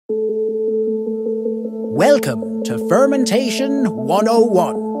Welcome to Fermentation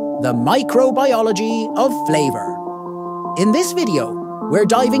 101, the microbiology of flavor. In this video, we're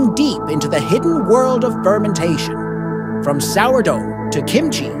diving deep into the hidden world of fermentation, from sourdough to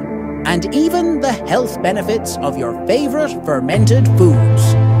kimchi, and even the health benefits of your favorite fermented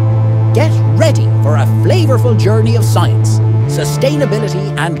foods. Get ready for a flavorful journey of science,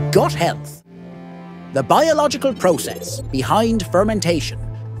 sustainability, and gut health. The biological process behind fermentation.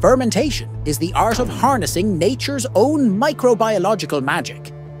 Fermentation is the art of harnessing nature's own microbiological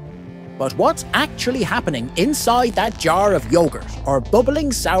magic. But what's actually happening inside that jar of yogurt or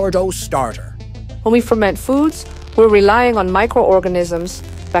bubbling sourdough starter? When we ferment foods, we're relying on microorganisms,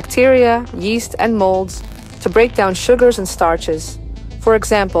 bacteria, yeast, and molds to break down sugars and starches. For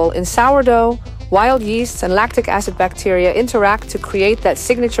example, in sourdough, wild yeasts and lactic acid bacteria interact to create that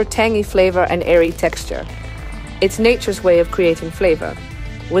signature tangy flavor and airy texture. It's nature's way of creating flavor,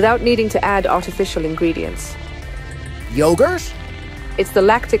 without needing to add artificial ingredients. Yogurt? It's the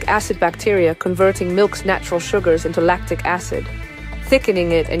lactic acid bacteria converting milk's natural sugars into lactic acid,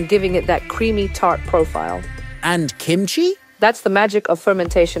 thickening it and giving it that creamy, tart profile. And kimchi? That's the magic of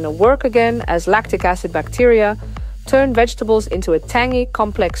fermentation at work again, as lactic acid bacteria turn vegetables into a tangy,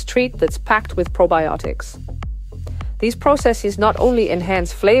 complex treat that's packed with probiotics. These processes not only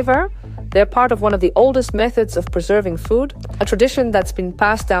enhance flavor, they're part of one of the oldest methods of preserving food, a tradition that's been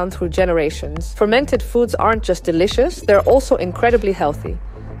passed down through generations. Fermented foods aren't just delicious, they're also incredibly healthy.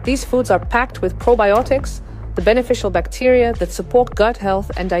 These foods are packed with probiotics, the beneficial bacteria that support gut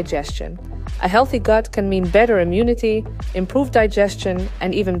health and digestion. A healthy gut can mean better immunity, improved digestion,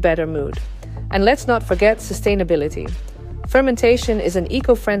 and even better mood. And let's not forget sustainability. Fermentation is an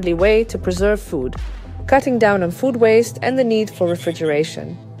eco-friendly way to preserve food, cutting down on food waste and the need for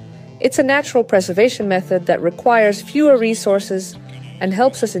refrigeration. It's a natural preservation method that requires fewer resources and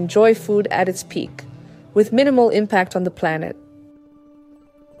helps us enjoy food at its peak, with minimal impact on the planet.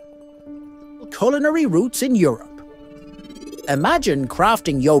 Culinary roots in Europe. Imagine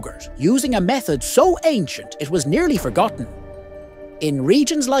crafting yogurt using a method so ancient it was nearly forgotten. In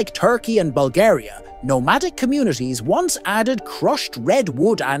regions like Turkey and Bulgaria, nomadic communities once added crushed red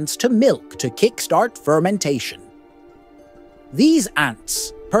wood ants to milk to kickstart fermentation. These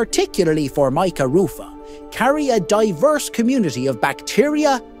ants, particularly Formica rufa, carry a diverse community of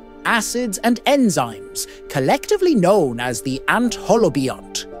bacteria, acids, and enzymes, collectively known as the ant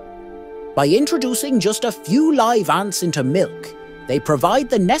holobiont. By introducing just a few live ants into milk, they provide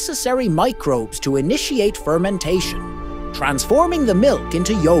the necessary microbes to initiate fermentation, transforming the milk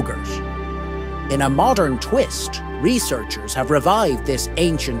into yogurt. In a modern twist, researchers have revived this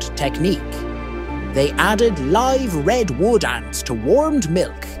ancient technique. They added live red wood ants to warmed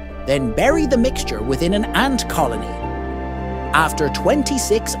milk, then buried the mixture within an ant colony. After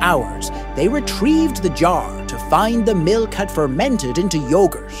 26 hours, they retrieved the jar to find the milk had fermented into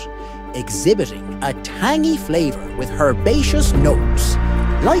yogurt, exhibiting a tangy flavor with herbaceous notes,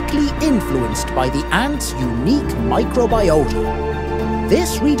 likely influenced by the ant's unique microbiota.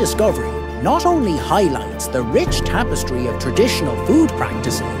 This rediscovery not only highlights the rich tapestry of traditional food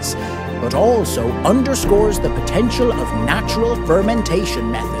practices, but also underscores the potential of natural fermentation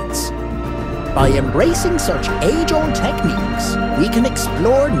methods. By embracing such age-old techniques, we can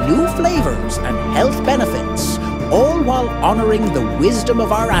explore new flavors and health benefits, all while honoring the wisdom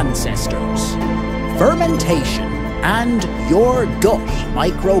of our ancestors. Fermentation and your gut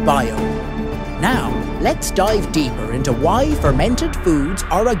microbiome. Now, let's dive deeper into why fermented foods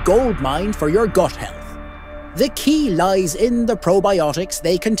are a goldmine for your gut health. The key lies in the probiotics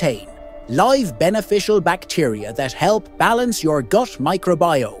they contain, live beneficial bacteria that help balance your gut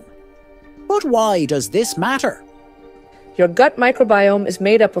microbiome. But why does this matter? Your gut microbiome is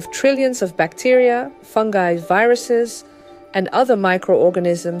made up of trillions of bacteria, fungi, viruses, and other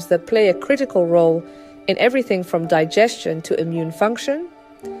microorganisms that play a critical role in everything from digestion to immune function.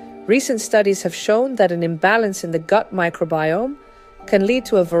 Recent studies have shown that an imbalance in the gut microbiome can lead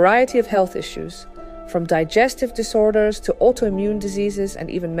to a variety of health issues, from digestive disorders to autoimmune diseases and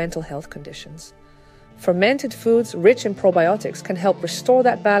even mental health conditions. Fermented foods rich in probiotics can help restore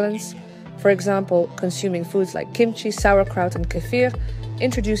that balance. For example, consuming foods like kimchi, sauerkraut, and kefir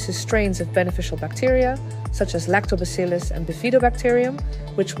introduces strains of beneficial bacteria, such as lactobacillus and bifidobacterium,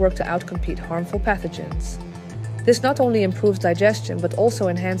 which work to outcompete harmful pathogens. This not only improves digestion, but also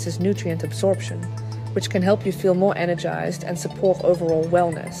enhances nutrient absorption, which can help you feel more energized and support overall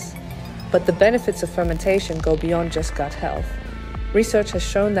wellness. But the benefits of fermentation go beyond just gut health. Research has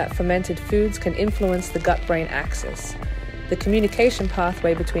shown that fermented foods can influence the gut-brain axis, the communication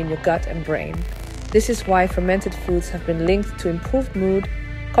pathway between your gut and brain. This is why fermented foods have been linked to improved mood,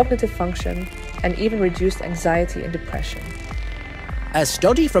 cognitive function, and even reduced anxiety and depression. A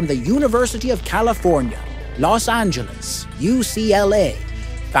study from the University of California, Los Angeles, UCLA,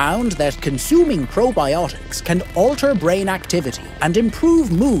 found that consuming probiotics can alter brain activity and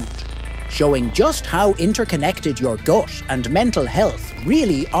improve mood, showing just how interconnected your gut and mental health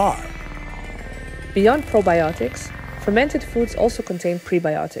really are. Beyond probiotics, fermented foods also contain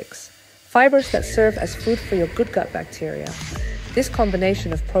prebiotics, fibers that serve as food for your good gut bacteria. This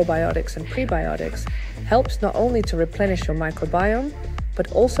combination of probiotics and prebiotics helps not only to replenish your microbiome,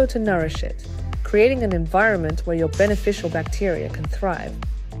 but also to nourish it, creating an environment where your beneficial bacteria can thrive.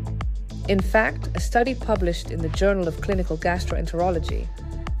 In fact, a study published in the Journal of Clinical Gastroenterology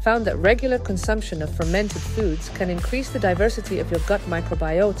found that regular consumption of fermented foods can increase the diversity of your gut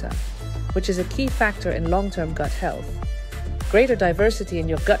microbiota, which is a key factor in long-term gut health. Greater diversity in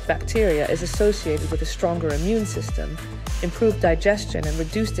your gut bacteria is associated with a stronger immune system, improved digestion, and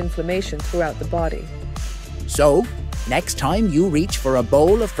reduced inflammation throughout the body. So, next time you reach for a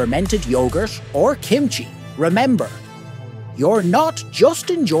bowl of fermented yogurt or kimchi, remember, you're not just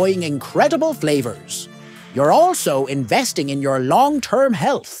enjoying incredible flavors, you're also investing in your long-term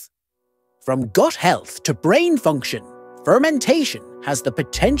health. From gut health to brain function, fermentation has the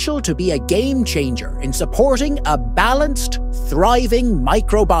potential to be a game changer in supporting a balanced, thriving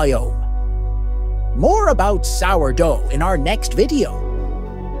microbiome. More about sourdough in our next video.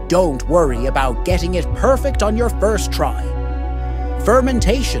 Don't worry about getting it perfect on your first try.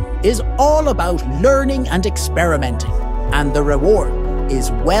 Fermentation is all about learning and experimenting, and the reward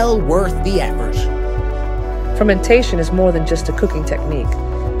is well worth the effort. Fermentation is more than just a cooking technique.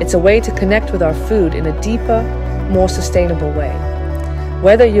 It's a way to connect with our food in a deeper, more sustainable way.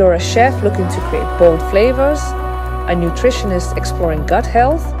 Whether you're a chef looking to create bold flavors, a nutritionist exploring gut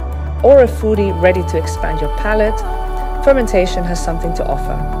health, or a foodie ready to expand your palate, fermentation has something to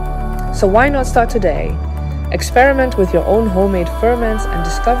offer. So why not start today? Experiment with your own homemade ferments and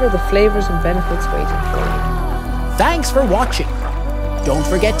discover the flavors and benefits waiting for you. Thanks for watching. Don't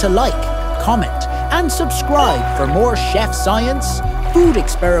forget to like, comment, and subscribe for more chef science, food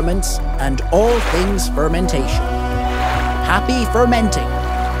experiments, and all things fermentation. Happy fermenting!